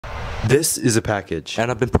This is a package, and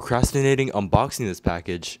I've been procrastinating unboxing this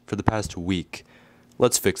package for the past week.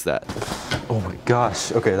 Let's fix that. Oh my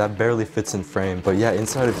gosh, okay, that barely fits in frame, but yeah,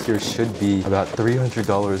 inside of here should be about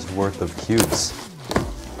 $300 worth of cubes.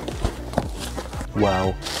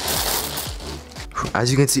 Wow. As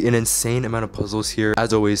you can see, an insane amount of puzzles here.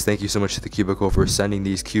 As always, thank you so much to the Cubicle for sending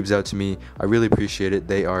these cubes out to me. I really appreciate it.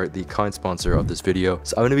 They are the kind sponsor of this video.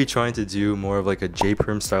 So I'm going to be trying to do more of like a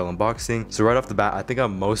J-Perm style unboxing. So right off the bat, I think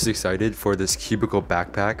I'm most excited for this Cubicle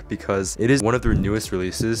backpack because it is one of their newest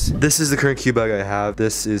releases. This is the current cube bag I have.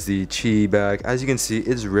 This is the Chi bag. As you can see,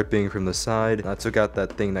 it's ripping from the side. I took out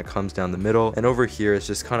that thing that comes down the middle, and over here it's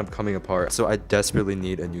just kind of coming apart. So I desperately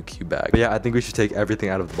need a new cube bag. But yeah, I think we should take everything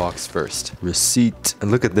out of the box first. Receipt.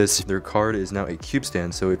 And look at this, their card is now a cube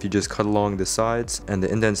stand. So if you just cut along the sides and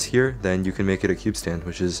the indents here, then you can make it a cube stand,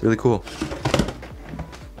 which is really cool.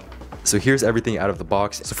 So here's everything out of the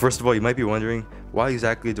box. So first of all, you might be wondering, why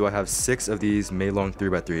exactly do I have 6 of these Maylong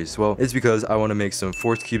 3x3s? Well, it's because I want to make some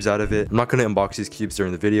forged cubes out of it. I'm not going to unbox these cubes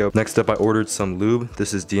during the video. Next up, I ordered some lube.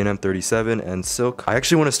 This is DNM 37 and silk. I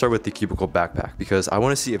actually want to start with the Cubicle backpack because I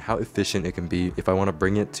want to see how efficient it can be if I want to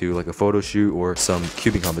bring it to like a photo shoot or some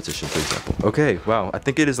cubing competition, for example. Okay, wow, I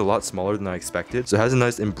think it is a lot smaller than I expected. So it has a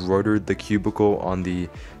nice embroidered the Cubicle on the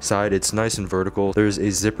side. It's nice and vertical. There's a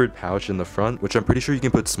zippered pouch in the front, which I'm pretty sure you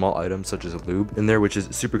can put small items such as a lube in there, which is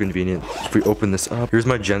super convenient. If we open this up, here's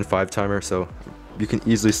my Gen 5 timer, so you can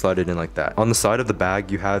easily slide it in like that. On the side of the bag,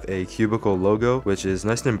 you have a Cubicle logo, which is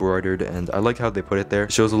nice and embroidered, and I like how they put it there.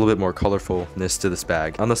 It shows a little bit more colorfulness to this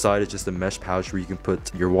bag. On the side, it's just a mesh pouch where you can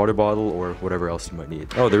put your water bottle or whatever else you might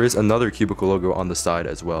need. Oh, there is another Cubicle logo on the side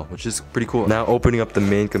as well, which is pretty cool. Now opening up the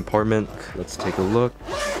main compartment, let's take a look.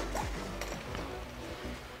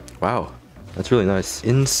 Wow. That's really nice.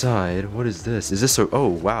 Inside, what is this? Is this a, oh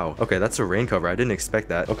wow. Okay, that's a rain cover. I didn't expect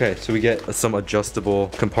that. Okay, so we get some adjustable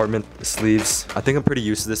compartment sleeves. I think I'm pretty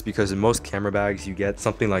used to this because in most camera bags, you get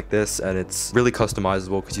something like this and it's really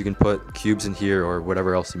customizable because you can put cubes in here or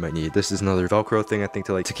whatever else you might need. This is another Velcro thing, I think,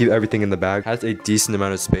 to keep everything in the bag. Has a decent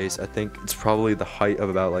amount of space. I think it's probably the height of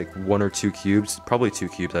about like 1 or 2 cubes. Probably 2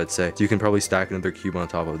 cubes, I'd say. So you can probably stack another cube on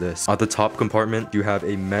top of this. At the top compartment, you have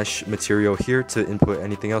a mesh material here to input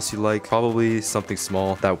anything else you like. Probably something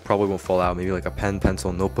small that probably won't fall out, maybe like a pen,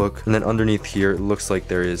 pencil, notebook. And then underneath here, it looks like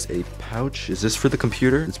there is a pouch. Is this for the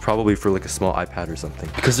computer? It's probably for like a small iPad or something,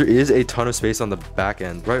 because there is a ton of space on the back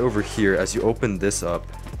end. Right over here, as you open this up,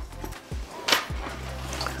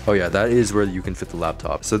 oh yeah, that is where you can fit the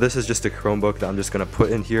laptop. So this is just a Chromebook that I'm just gonna put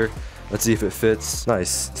in here. Let's see if it fits.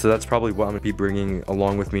 Nice. So that's probably what I'm gonna be bringing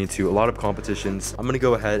along with me to a lot of competitions. I'm gonna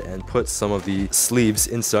go ahead and put some of the sleeves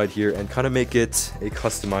inside here and kind of make it a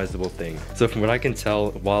customizable thing. So from what I can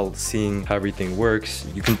tell while seeing how everything works,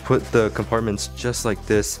 you can put the compartments just like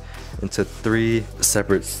this into 3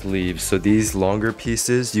 separate sleeves. So these longer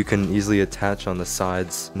pieces you can easily attach on the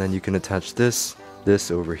sides, and then you can attach this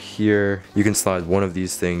over here. You can slide one of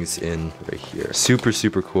these things in right here.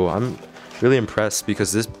 Super cool. I'm really impressed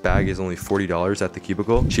because this bag is only $40 at the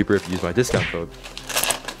Cubicle. Cheaper if you use my discount code.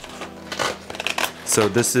 So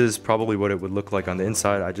this is probably what it would look like on the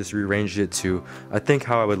inside. I just rearranged it to, I think,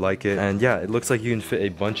 how I would like it. And yeah, it looks like you can fit a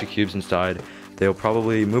bunch of cubes inside. They'll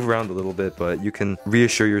probably move around a little bit, but you can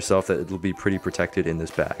reassure yourself that it'll be pretty protected in this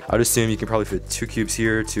bag. I'd assume you can probably fit 2 cubes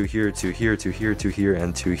here, 2 here, 2 here, 2 here, 2 here,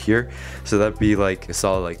 and 2 here. So that'd be like a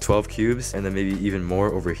solid like 12 cubes, and then maybe even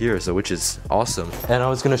more over here, so which is awesome. And I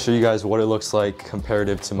was gonna show you guys what it looks like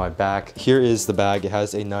comparative to my back. Here is the bag. It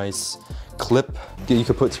has a nice clip that you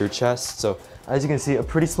could put to your chest. So as you can see, a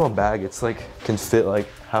pretty small bag. It's like can fit like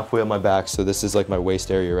halfway up my back. So this is like my waist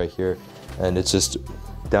area right here, and it's just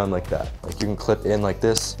down like that. Like you can clip in like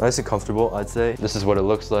this. Nice and comfortable, I'd say. This is what it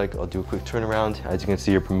looks like. I'll do a quick turnaround. As you can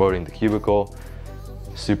see, you're promoting the Cubicle.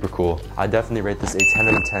 Super cool. I definitely rate this a 10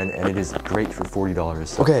 out of 10, and it is great for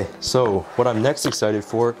 $40. Okay, so what I'm next excited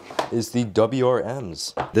for is the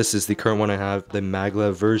WRMs. This is the current one I have, the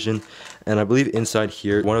maglev version, and I believe inside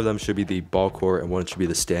here, one of them should be the ball core and one should be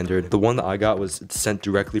the standard. The one that I got was sent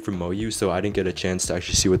directly from Moyu, so I didn't get a chance to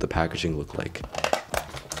actually see what the packaging looked like.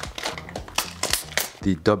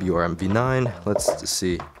 The WRM V9, let's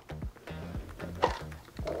see.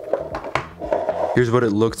 Here's what it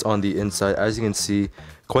looks on the inside. As you can see,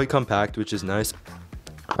 quite compact, which is nice.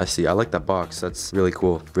 I see, I like that box. That's really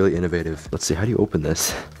cool, really innovative. Let's see, how do you open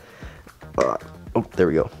this? Oh, there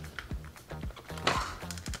we go.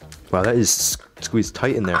 Wow, that is squeezed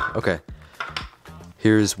tight in there. Okay.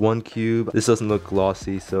 Here's 1 cube. This doesn't look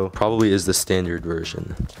glossy, so probably is the standard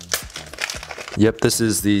version. Yep, this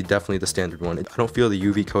is definitely the standard one. I don't feel the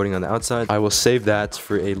UV coating on the outside. I will save that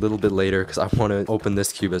for a little bit later because I want to open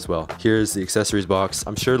this cube as well. Here's the accessories box.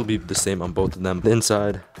 I'm sure it'll be the same on both of them. The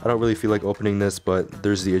inside, I don't really feel like opening this, but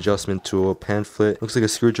there's the adjustment tool, pamphlet, looks like a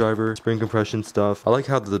screwdriver, spring compression stuff. I like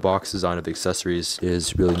how the box design of the accessories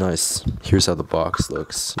is really nice. Here's how the box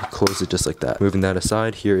looks. You close it just like that. Moving that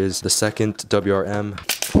aside, here is the second WRM.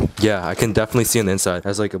 Yeah, I can definitely see on the inside. It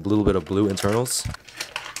has like a little bit of blue internals.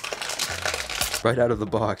 Right out of the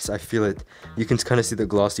box, I feel it. You can kind of see the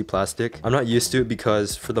glossy plastic. I'm not used to it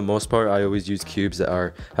because for the most part, I always use cubes that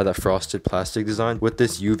have that frosted plastic design. With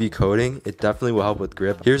this UV coating, it definitely will help with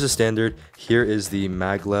grip. Here's a standard. Here is the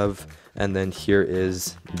maglev. And then here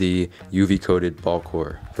is the UV coated ball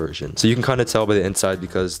core version. So you can kind of tell by the inside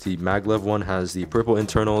because the maglev one has the purple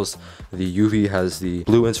internals, the UV has the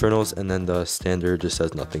blue internals, and then the standard just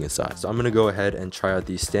has nothing inside. So I'm gonna go ahead and try out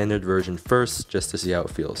the standard version first just to see how it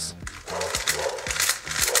feels.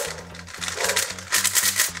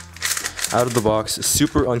 Out of the box,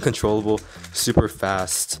 super uncontrollable, super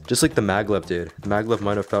fast, just like the maglev did. The maglev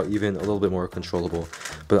might have felt even a little bit more controllable,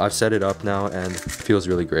 but I've set it up now and it feels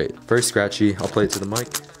really great. Very scratchy. I'll play it to the mic.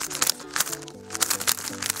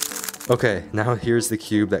 Okay, now here's the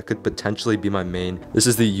cube that could potentially be my main. This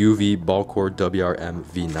is the UV Ball Core WRM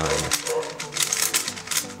V9.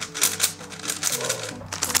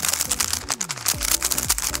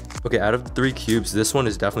 Okay, out of the 3 cubes, this one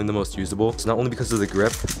is definitely the most usable. It's not only because of the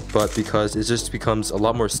grip, but because it just becomes a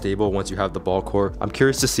lot more stable once you have the ball core. I'm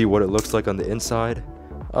curious to see what it looks like on the inside.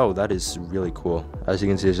 Oh, that is really cool. As you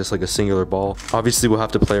can see, it's just like a singular ball. Obviously, we'll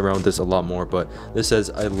have to play around with this a lot more, but this has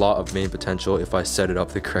a lot of main potential if I set it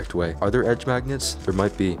up the correct way. Are there edge magnets? There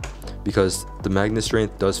might be, because the magnet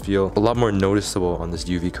strength does feel a lot more noticeable on this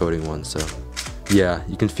UV coating one, so yeah,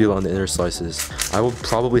 you can feel it on the inner slices. I will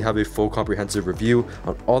probably have a full comprehensive review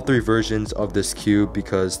on all 3 versions of this cube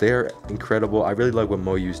because they are incredible. I really like what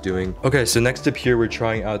Moyu's doing. Okay, so next up here, we're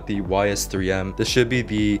trying out the YS3M. This should be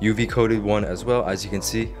the UV coated one as well. As you can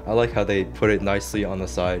see, I like how they put it nicely on the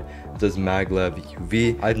side. It does maglev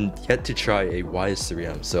UV. I've yet to try a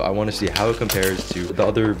YS3M, so I want to see how it compares to the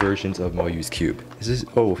other versions of Moyu's cube. Is this,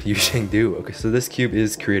 oh, Yu Shengdu. Okay, so this cube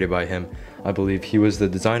is created by him. I believe he was the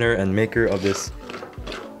designer and maker of this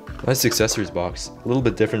nice accessories box. A little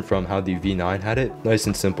bit different from how the V9 had it. Nice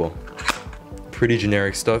and simple. Pretty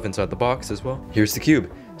generic stuff inside the box as well. Here's the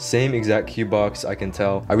cube. Same exact cube box, I can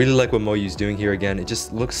tell. I really like what Moyu's doing here again. It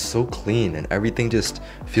just looks so clean and everything just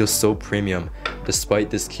feels so premium, despite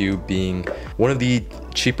this cube being one of the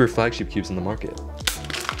cheaper flagship cubes in the market.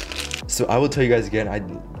 So I will tell you guys again, I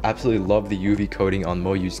absolutely love the UV coating on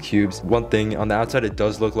Moyu's cubes. One thing, on the outside, it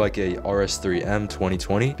does look like a RS3M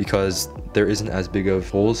 2020 because there isn't as big of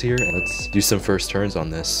holes here. Let's do some first turns on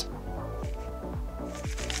this.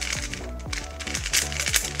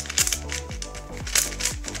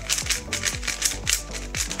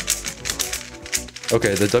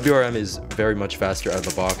 Okay, the WRM is very much faster out of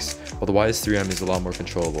the box, while the YS3M is a lot more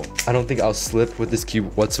controllable. I don't think I'll slip with this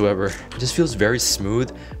cube whatsoever. It just feels very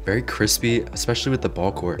smooth, very crispy, especially with the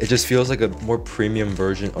ball core. It just feels like a more premium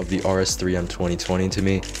version of the RS3M 2020 to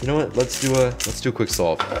me. You know what? Let's do a quick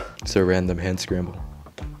solve. It's a random hand scramble.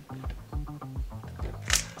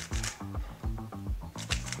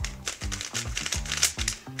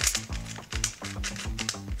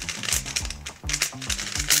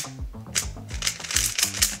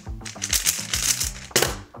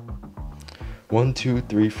 One, two,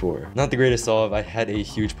 three, four. Not the greatest solve. I had a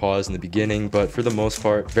huge pause in the beginning, but for the most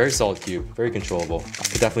part, very solid cube, very controllable. I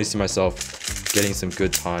could definitely see myself getting some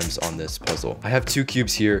good times on this puzzle. I have 2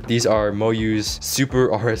 cubes here. These are Moyu's Super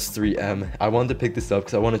RS3M. I wanted to pick this up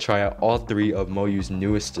because I want to try out all 3 of Moyu's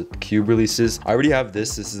newest cube releases. I already have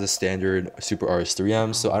this. This is the standard Super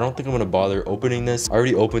RS3M, so I don't think I'm going to bother opening this. I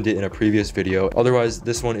already opened it in a previous video. Otherwise,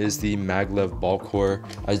 this one is the maglev ball core.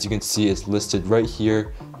 As you can see, it's listed right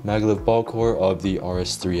here. Maglev ball core of the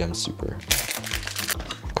RS3M Super.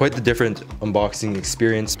 Quite the different unboxing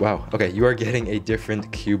experience. Wow, okay, you are getting a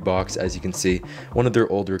different cube box, as you can see. One of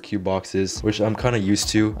their older cube boxes, which I'm kind of used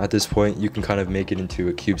to at this point. You can kind of make it into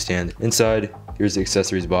a cube stand. Inside, here's the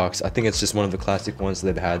accessories box. I think it's just one of the classic ones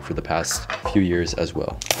they've had for the past few years as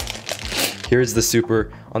well. Here's the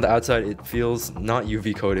Super. On the outside, it feels not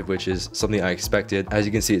UV coated, which is something I expected. As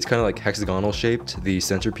you can see, it's kind of like hexagonal shaped, the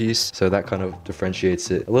centerpiece. So that kind of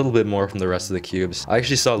differentiates it a little bit more from the rest of the cubes. I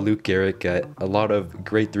actually saw Luke Garrett get a lot of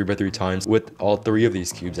great 3x3 times with all 3 of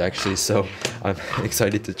these cubes actually. So I'm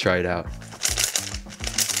excited to try it out.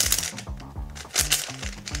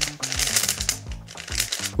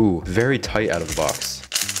 Ooh, very tight out of the box.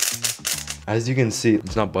 As you can see,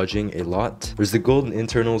 it's not budging a lot. There's the golden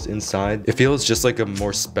internals inside. It feels just like a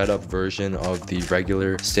more sped up version of the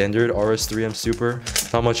regular standard RS3M Super.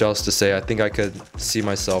 Not much else to say. I think I could see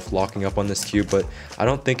myself locking up on this cube, but I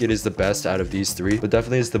don't think it is the best out of these three, but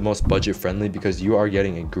definitely is the most budget friendly because you are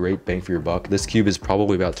getting a great bang for your buck. This cube is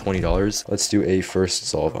probably about $20. Let's do a first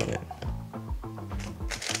solve on it.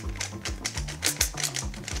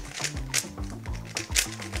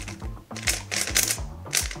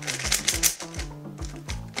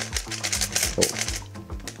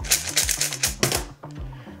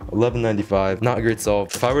 $11.95, not a great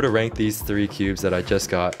solve. If I were to rank these three cubes that I just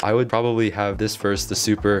got, I would probably have this first, the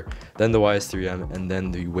Super, then the YS3M, and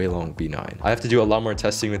then the Weilong B9. I have to do a lot more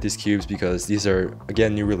testing with these cubes because these are,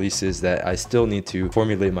 again, new releases that I still need to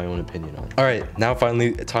formulate my own opinion on. All right, now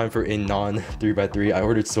finally time for a non 3x3. I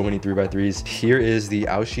ordered so many 3x3s. Here is the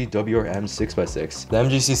Aoshi WRM 6x6. The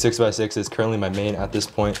MGC 6x6 is currently my main at this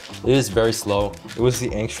point. It is very slow. It was the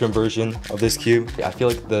angstrom version of this cube. I feel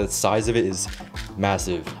like the size of it is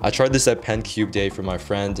massive. I tried this at Penn Cube Day for my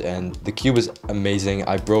friend and the cube was amazing.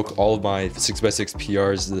 I broke all of my 6x6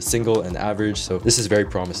 PRs, the single and average, so this is very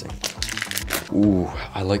promising. Ooh,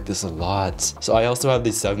 I like this a lot. So I also have the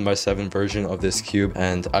 7x7 version of this cube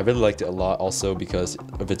and I really liked it a lot also because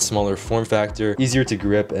of its smaller form factor, easier to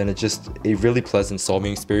grip, and it's just a really pleasant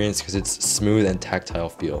solving experience because it's smooth and tactile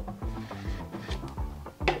feel.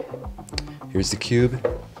 Here's the cube.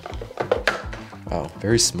 Wow,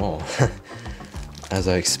 very small. As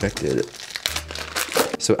I expected.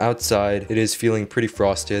 So outside, it is feeling pretty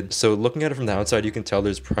frosted. So looking at it from the outside, you can tell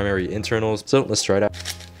there's primary internals. So let's try it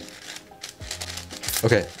out.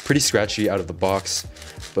 Okay, pretty scratchy out of the box,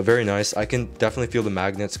 but very nice. I can definitely feel the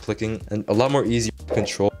magnets clicking and a lot more easy to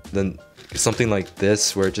control than something like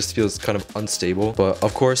this where it just feels kind of unstable. But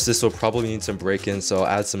of course, this will probably need some break-in, so I'll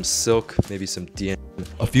add some silk, maybe some DN.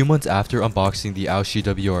 A few months after unboxing the Aoshi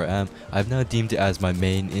WRM, I've now deemed it as my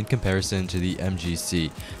main in comparison to the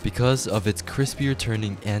MGC because of its crispier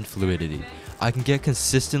turning and fluidity. I can get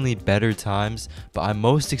consistently better times, but I'm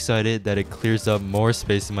most excited that it clears up more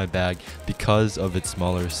space in my bag because of its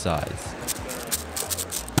smaller size.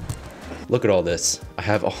 Look at all this. I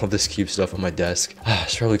have all of this cube stuff on my desk. I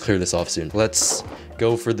should probably clear this off soon. Let's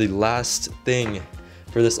go for the last thing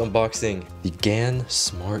for this unboxing, the GAN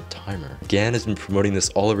Smart Timer. GAN has been promoting this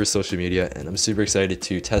all over social media and I'm super excited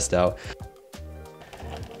to test out.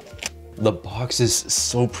 The box is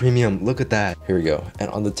so premium, look at that. Here we go, and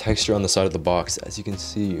on the texture on the side of the box, as you can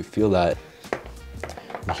see, you feel that.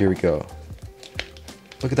 And here we go.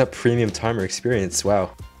 Look at that premium timer experience,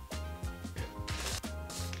 wow.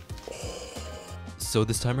 So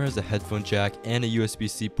this timer has a headphone jack and a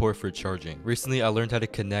USB-C port for charging. Recently, I learned how to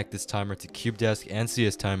connect this timer to CubeDesk and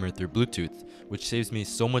CS Timer through Bluetooth, which saves me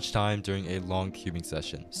so much time during a long cubing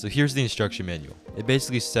session. So here's the instruction manual. It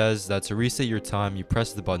basically says that to reset your time, you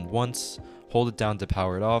press the button once, hold it down to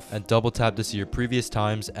power it off, and double tap to see your previous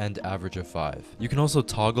times and average of 5. You can also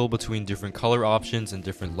toggle between different color options and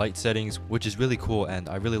different light settings, which is really cool, and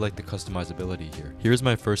I really like the customizability here. Here's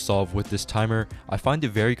my first solve with this timer. I find it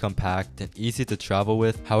very compact and easy to travel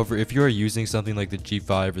with. However, if you are using something like the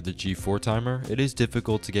G5 or the G4 timer, it is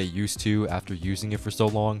difficult to get used to after using it for so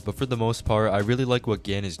long, but for the most part, I really like what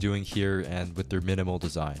GAN is doing here and with their minimal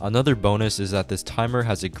design. Another bonus is that this timer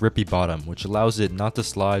has a grippy bottom, which allows it not to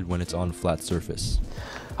slide when it's on flat surface.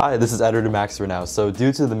 Hi, this is Editor Max for now. So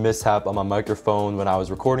due to the mishap on my microphone when I was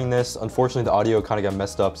recording this, unfortunately the audio kind of got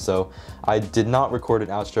messed up, so I did not record an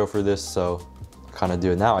outro for this, so kind of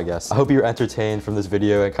do it now, I guess. I hope you're entertained from this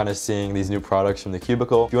video and kind of seeing these new products from the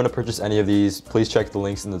Cubicle. If you want to purchase any of these, please check the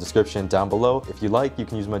links in the description down below. If you like, you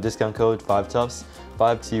can use my discount code 5TUFFS,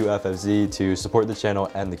 5TUFFZ, to support the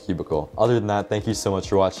channel and the Cubicle. Other than that, thank you so much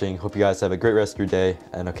for watching. Hope you guys have a great rest of your day,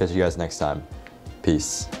 and I'll catch you guys next time.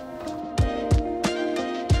 Peace.